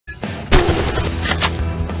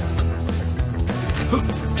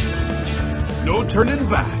no turning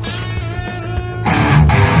back.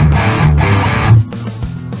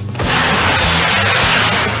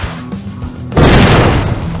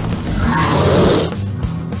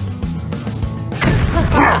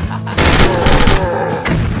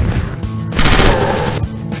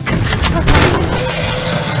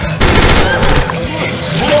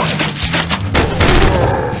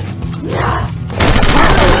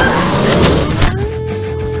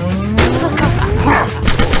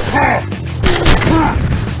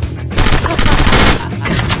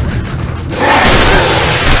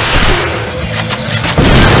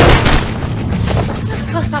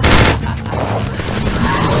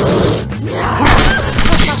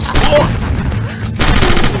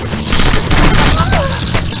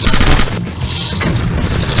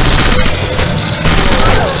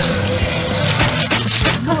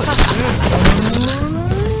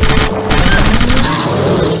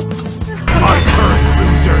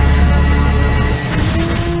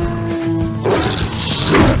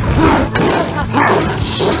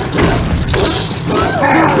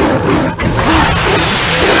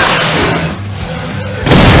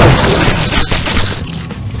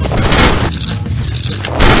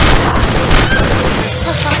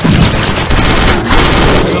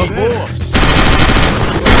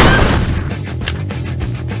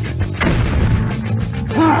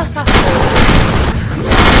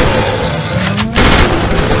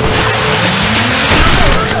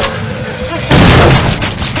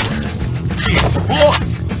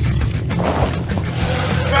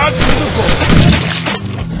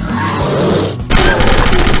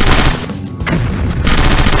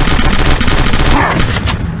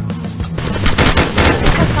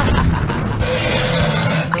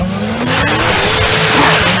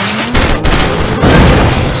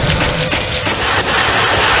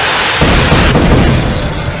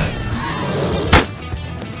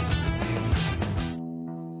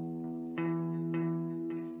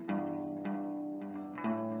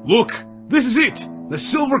 Look! This is it! The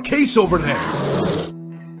silver case over there!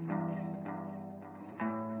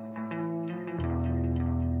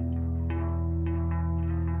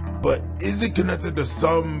 But is it connected to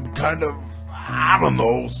some kind of, I don't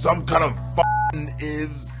know, some kind of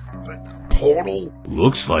portal?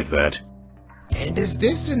 Looks like that. And is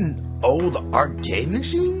this an old arcade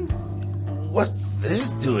machine? What's this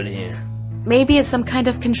doing here? Maybe it's some kind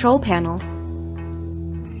of control panel.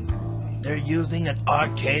 They're using an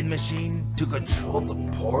arcade machine to control the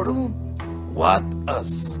portal? What a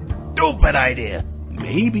stupid idea!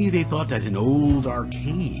 Maybe they thought that an old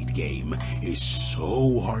arcade game is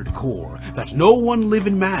so hardcore that no one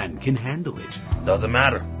living man can handle it. Doesn't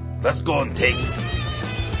matter. Let's go and take it.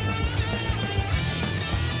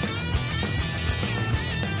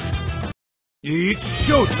 It's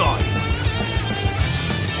showtime!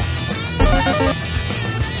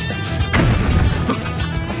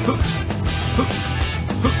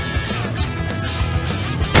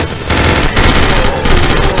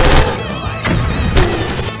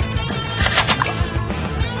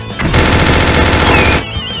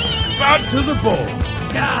 Back to the ball.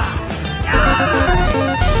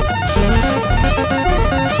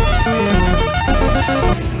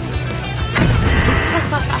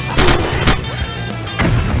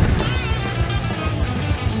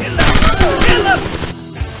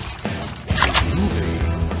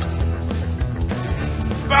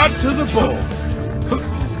 Back to the ball.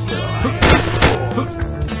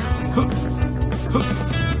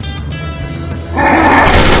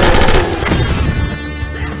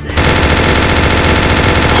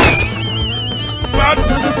 Back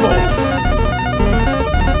to the ball.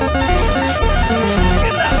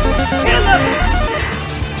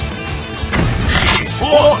 He's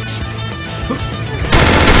caught.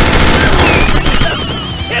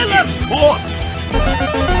 He's caught.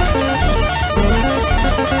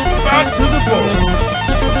 Back to the ball.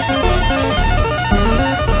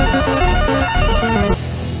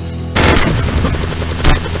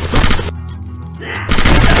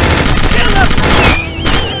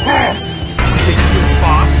 Thank you,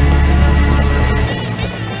 boss.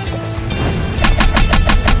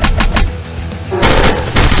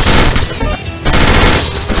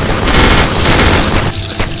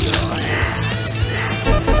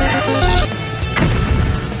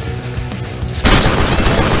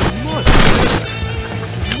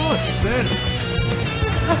 Much better.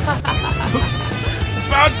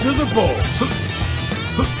 Back to the ball.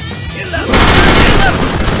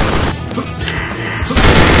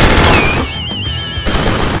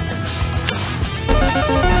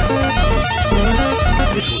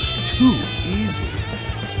 It was too easy.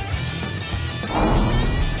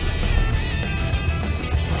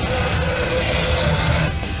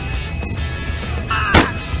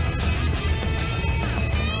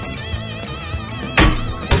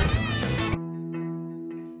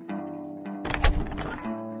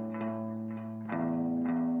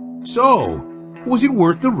 So, was it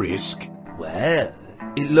worth the risk? Well,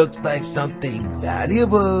 it looks like something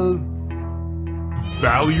valuable.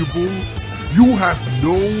 Valuable? You have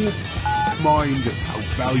no mind how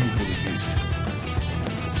valuable it is.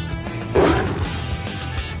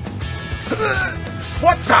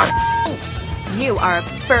 What the hell? You are a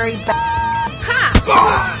furry Ha!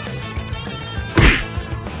 Ah!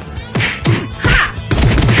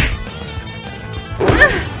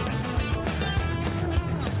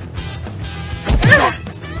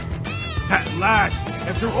 At last,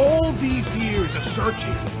 after all these years of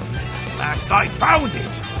searching, at last I found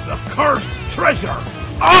it! The cursed treasure!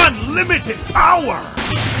 Unlimited power!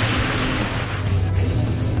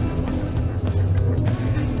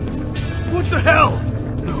 What the hell?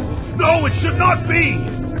 No, it should not be!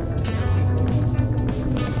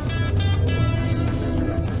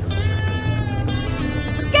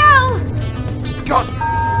 Go! God!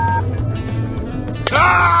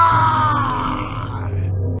 Ah!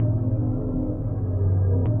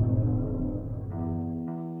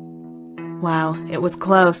 Wow, it was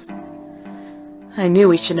close. I knew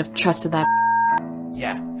we shouldn't have trusted that.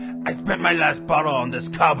 Yeah, I spent my last bottle on this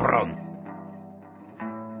cabron.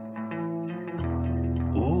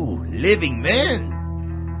 Ooh, living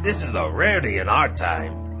men! This is a rarity in our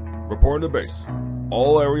time. Reporting to base.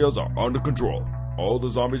 All areas are under control. All the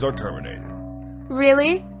zombies are terminated.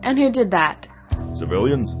 Really? And who did that?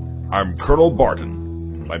 Civilians, I'm Colonel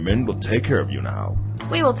Barton. My men will take care of you now.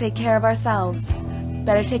 We will take care of ourselves.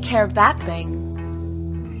 Better take care of that thing.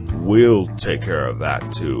 We'll take care of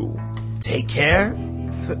that too. Take care?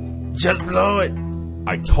 Just blow it.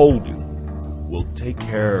 I told you, we'll take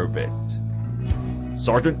care of it.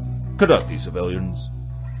 Sergeant, conduct these civilians.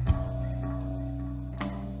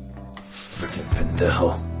 Freaking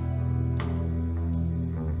pendejo.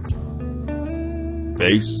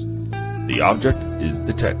 Base, the object is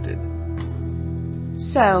detected.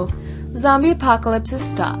 So, zombie apocalypse is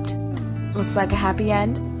stopped. Looks like a happy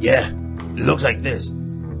end. Yeah, it looks like this.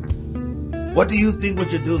 What do you think we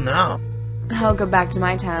should do now? I'll go back to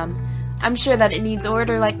my town. I'm sure that it needs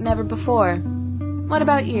order like never before. What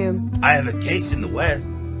about you? I have a case in the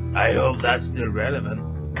West. I hope that's still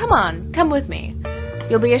relevant. Come on, come with me.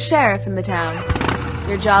 You'll be a sheriff in the town.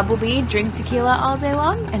 Your job will be drink tequila all day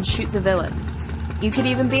long and shoot the villains. You could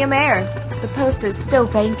even be a mayor. The post is still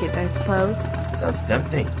vacant, I suppose. Sounds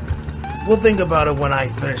tempting. We'll think about it when I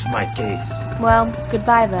finish my case. Well,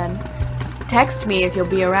 goodbye then. Text me if you'll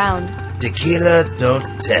be around. Tequila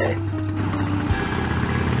don't text.